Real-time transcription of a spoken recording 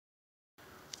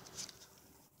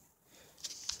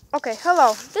Okay,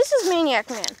 hello. This is Maniac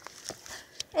Man.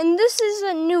 And this is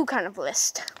a new kind of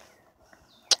list.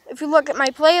 If you look at my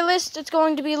playlist, it's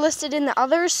going to be listed in the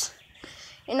others.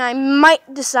 And I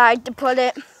might decide to put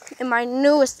it in my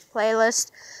newest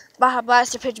playlist, Baja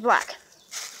Blast or Pitch Black.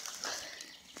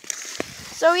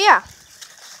 So yeah.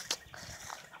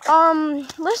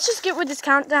 Let's just get with this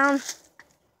countdown.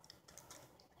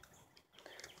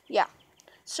 Yeah.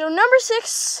 So number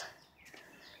 6,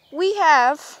 we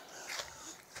have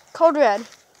Code Red.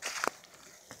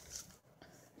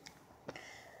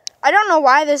 I don't know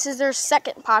why this is their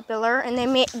second popular, and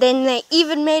they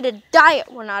even made a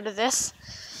diet one out of this.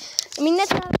 I mean,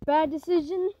 that's not a bad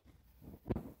decision.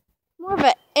 More of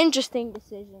an interesting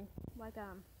decision. Like,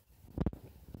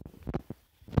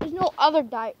 there's no other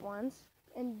diet ones,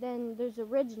 and then there's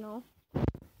original,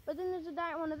 but then there's a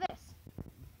diet one of this.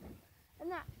 And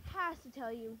that has to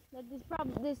tell you that this is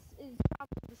probably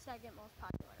the second most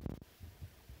popular.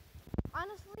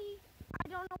 Honestly, I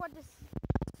don't know what to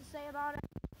say about it.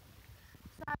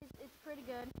 Besides, it's pretty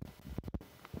good.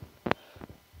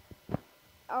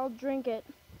 I'll drink it.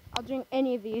 I'll drink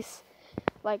any of these.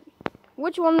 Like,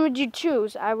 which one would you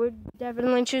choose? I would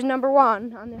definitely choose number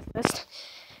 1 on this list.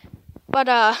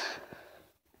 But,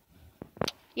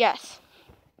 yes.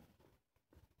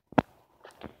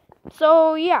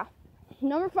 So, yeah.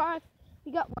 Number 5,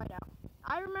 we got Whiteout.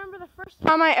 I remember the first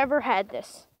time I ever had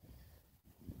this.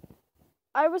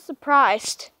 I was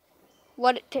surprised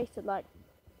what it tasted like.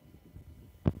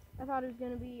 I thought it was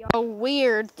going to be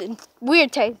weird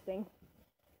tasting.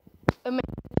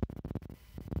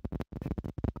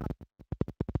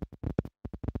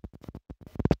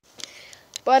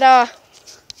 But,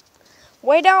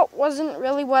 Whiteout wasn't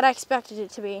really what I expected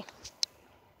it to be.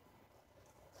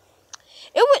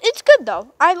 It's good,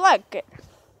 though. I like it.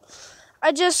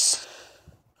 I just,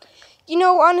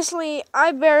 honestly,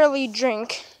 I barely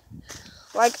drink.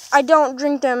 Like, I don't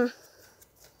drink them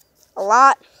a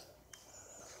lot.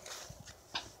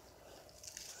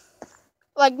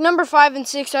 Like, number 5 and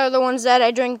 6 are the ones that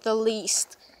I drink the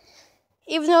least.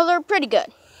 Even though they're pretty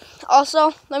good.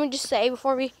 Also, let me just say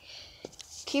before we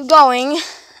keep going,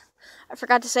 I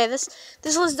forgot to say this.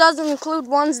 This list doesn't include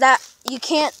ones that you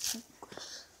can't,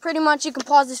 pretty much you can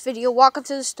pause this video, walk up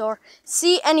to the store,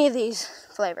 see any of these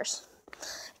flavors.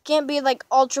 It can't be like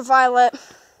Ultraviolet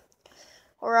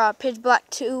or Pitch Black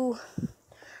 2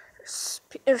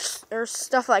 or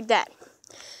stuff like that.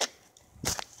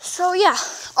 So yeah,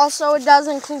 also it does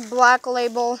include Black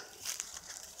Label.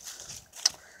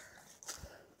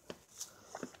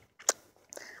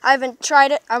 I haven't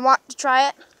tried it. I want to try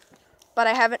it, but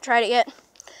I haven't tried it yet.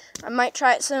 I might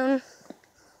try it soon.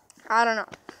 I don't know.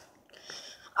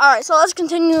 Alright, so let's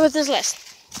continue with this list.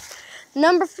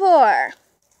 Number 4,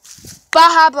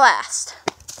 Baja Blast.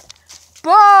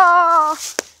 Bah!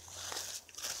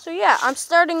 So yeah, I'm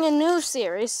starting a new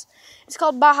series. It's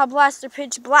called Baja Blast or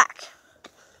Pitch Black.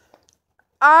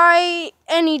 I,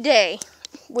 any day,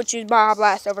 would choose Baja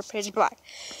Blast over Pitch Black.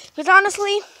 Because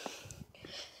honestly,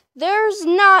 there's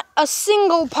not a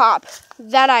single pop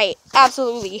that I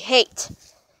absolutely hate.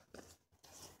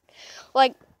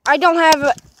 Like, I don't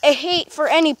have a hate for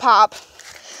any pop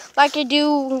like I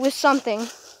do with something.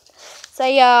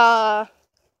 Say,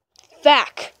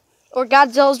 Vac or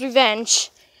Godzilla's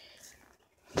Revenge.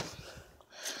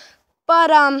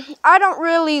 But, I don't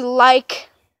really like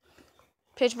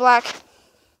Pitch Black.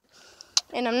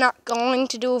 And I'm not going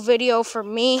to do a video for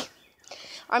me.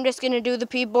 I'm just going to do the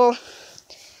people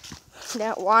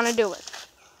that want to do it.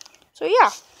 So,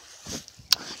 yeah.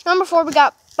 Number 4, we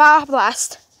got Baja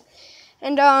Blast.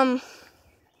 And,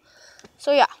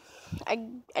 so, yeah. I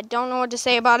don't know what to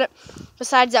say about it.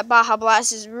 Besides that Baja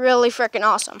Blast is really freaking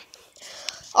awesome.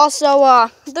 Also,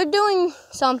 they're doing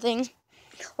something.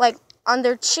 Like, on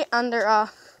their thing.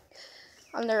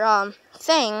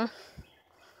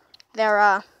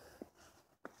 Their,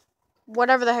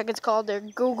 whatever the heck it's called, their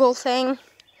Google thing,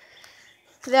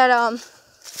 that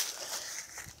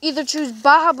either choose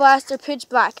Baja Blast or Pitch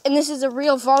Black, and this is a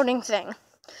real voting thing.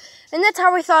 And that's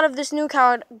how we thought of this new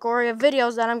category of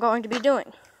videos that I'm going to be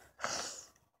doing.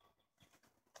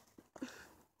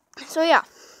 So yeah,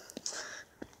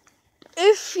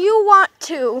 if you want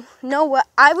to know what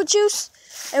I would choose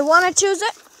and want to choose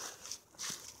it,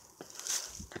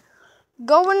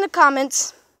 go in the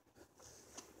comments.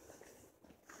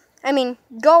 I mean,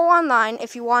 go online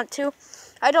if you want to.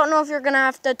 I don't know if you're going to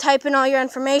have to type in all your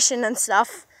information and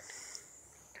stuff.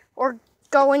 Or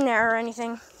go in there or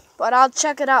anything. But I'll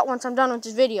check it out once I'm done with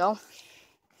this video.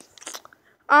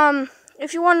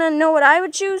 If you want to know what I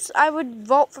would choose, I would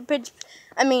vote for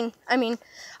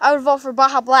I would vote for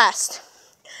Baja Blast.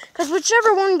 Because Because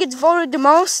whichever one gets voted the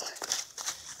most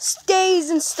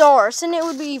stays in stores. And it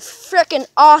would be freaking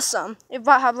awesome if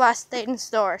Baja Blast stayed in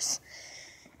stores.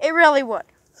 It really would.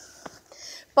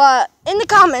 But in the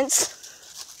comments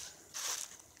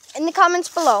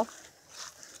below,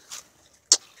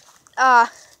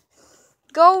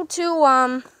 go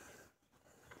to,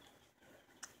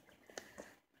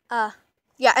 in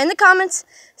the comments,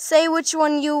 say which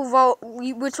one you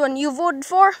voted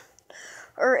for,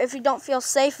 or if you don't feel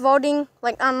safe voting,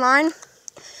 like online,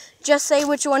 just say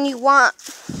which one you want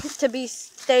to be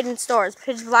stayed in stores,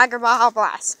 Pitch Black or Baja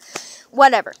Blast,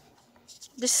 whatever.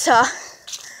 This,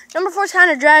 number 4 is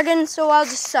kind of dragging, so I'll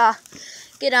just,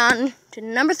 get on to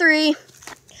number 3,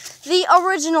 the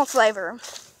original flavor.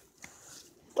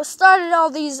 What started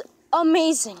all these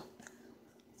amazing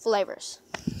flavors?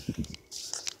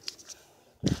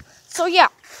 So yeah,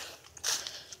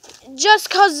 just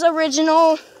because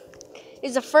original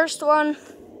is the first one,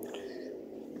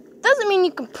 doesn't mean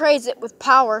you can praise it with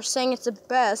power, saying it's the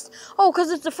best. Oh, because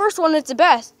it's the first one, it's the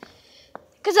best.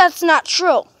 Because that's not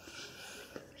true.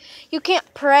 You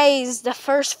can't praise the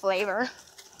first flavor.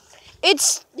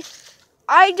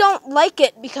 I don't like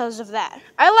it because of that.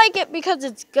 I like it because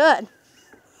it's good.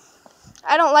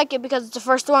 I don't like it because it's the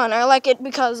first one. I like it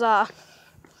because, I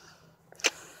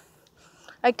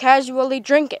casually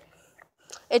drink it.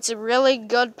 It's a really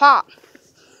good pop.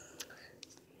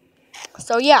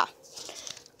 So yeah.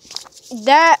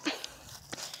 That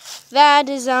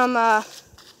is,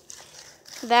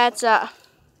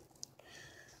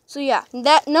 so yeah,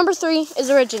 that number 3 is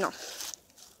original.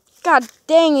 God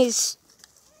dang, he's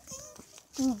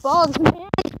bugs, man.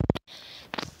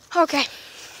 Okay.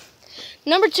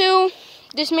 Number 2,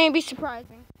 this may be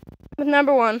surprising. But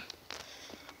number 1,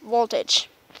 Voltage.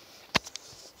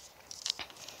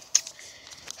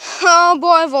 Oh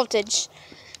boy, Voltage.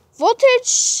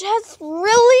 Voltage has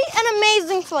really an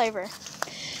amazing flavor.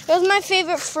 It was my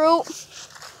favorite fruit,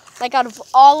 like out of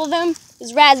all of them,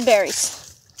 is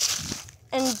raspberries.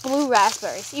 And blue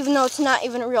raspberries, even though it's not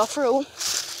even a real fruit.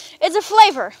 It's a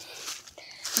flavor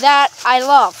that I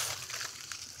love.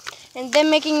 And then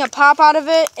making a pop out of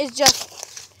it is just,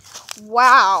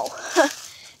 wow.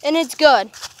 And it's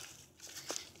good.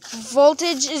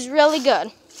 Voltage is really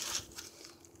good.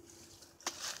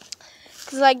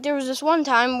 Cause like there was this one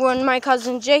time when my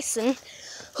cousin Jason,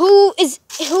 who is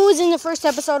in the first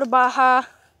episode of Baja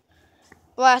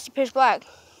Blast Pitch Black,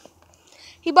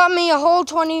 he bought me a whole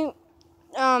 2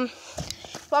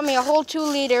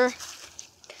 liter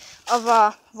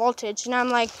of Voltage, and I'm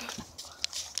like,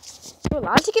 "You're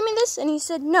allowed to give me this?" And he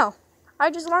said, "No,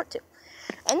 I just want to,"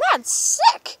 and that's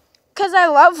sick, cause I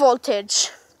love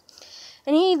Voltage,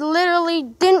 and he literally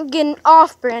didn't get an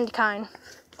off-brand kind.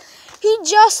 He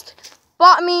just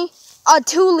bought me a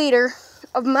 2 liter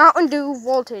of Mountain Dew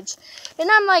Voltage. And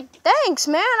I'm like, thanks,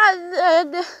 man.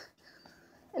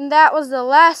 And that was the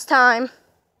last time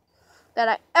that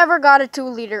I ever got a 2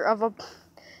 liter of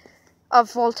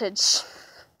Voltage.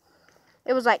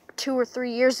 It was like 2 or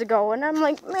 3 years ago. And I'm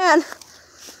like, man,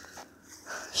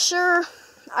 sure,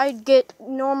 I'd get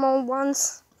normal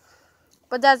ones.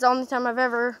 But that's the only time I've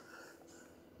ever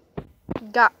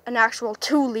got an actual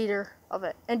 2 liter of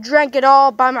it and drank it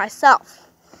all by myself.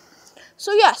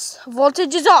 So yes,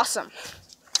 Voltage is awesome.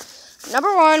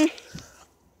 Number 1,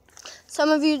 some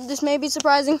of you, this may be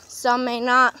surprising, some may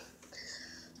not.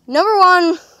 Number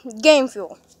 1, Game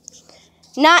Fuel.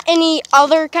 Not any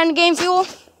other kind of Game Fuel,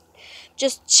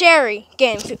 just cherry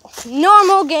Game Fuel.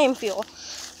 Normal Game Fuel.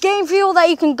 Game Fuel that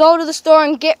you can go to the store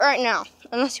and get right now.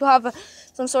 Unless you have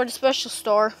some sort of special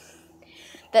store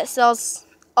that sells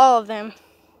all of them.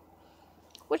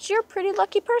 Which you're a pretty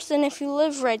lucky person if you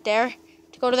live right there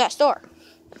to go to that store.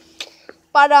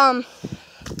 But,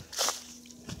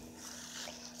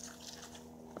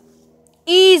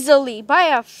 easily, by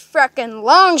a frickin'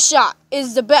 long shot,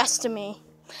 is the best to me.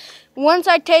 Once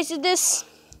I tasted this,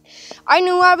 I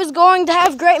knew I was going to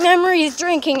have great memories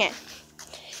drinking it.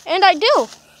 And I do.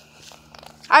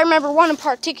 I remember one in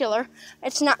particular.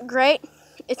 It's not great.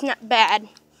 It's not bad.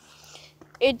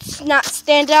 It's not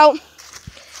standout.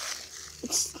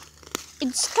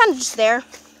 It's kind of just there.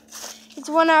 It's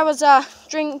when I was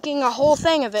drinking a whole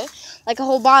thing of it, like a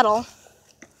whole bottle,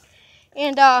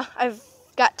 and I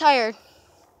got tired.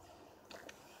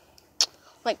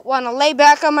 Like, want to lay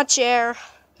back on my chair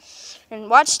and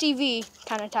watch TV,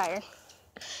 kind of tired.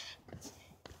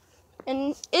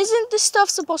 And isn't this stuff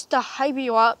supposed to hype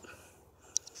you up?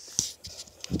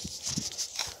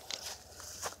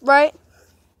 Right?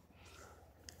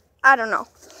 I don't know.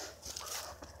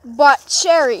 But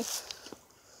cherry.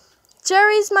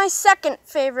 Cherry's my second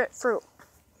favorite fruit.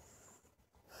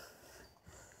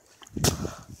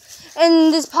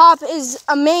 And this pop is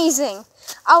amazing.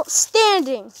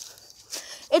 Outstanding.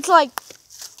 It's like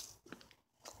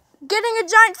getting a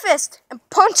giant fist and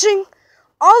punching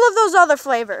all of those other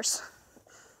flavors.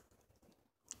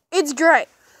 It's great.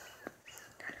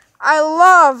 I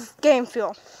love Game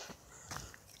Fuel.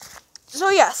 So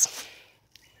yes,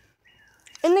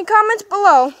 in the comments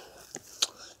below,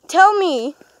 tell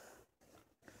me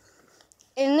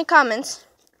in the comments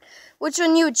which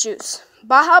one you would choose,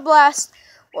 Baja Blast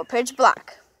or Pitch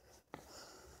Black.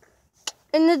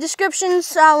 In the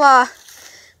descriptions, I'll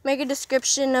make a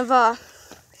description of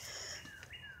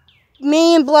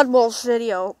me and Blood Wolf's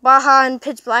video, Baja and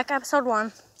Pitch Black episode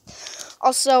 1.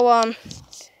 Also,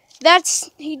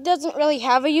 he doesn't really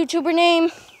have a YouTube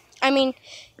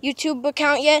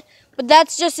account yet, but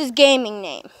that's just his gaming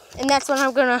name, and that's what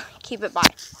I'm gonna keep it by.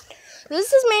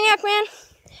 This is Maniac Man,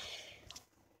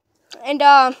 and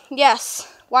yes,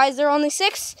 why is there only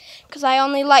 6? Because I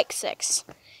only like 6.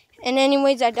 And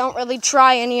anyways, I don't really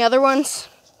try any other ones.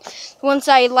 Once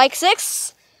I like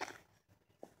 6,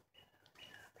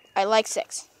 I like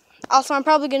 6. Also, I'm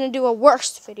probably gonna do a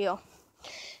worst video.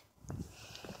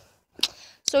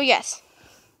 So yes,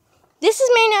 this is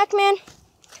Maniac Man,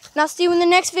 and I'll see you in the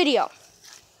next video.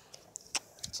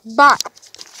 Bye.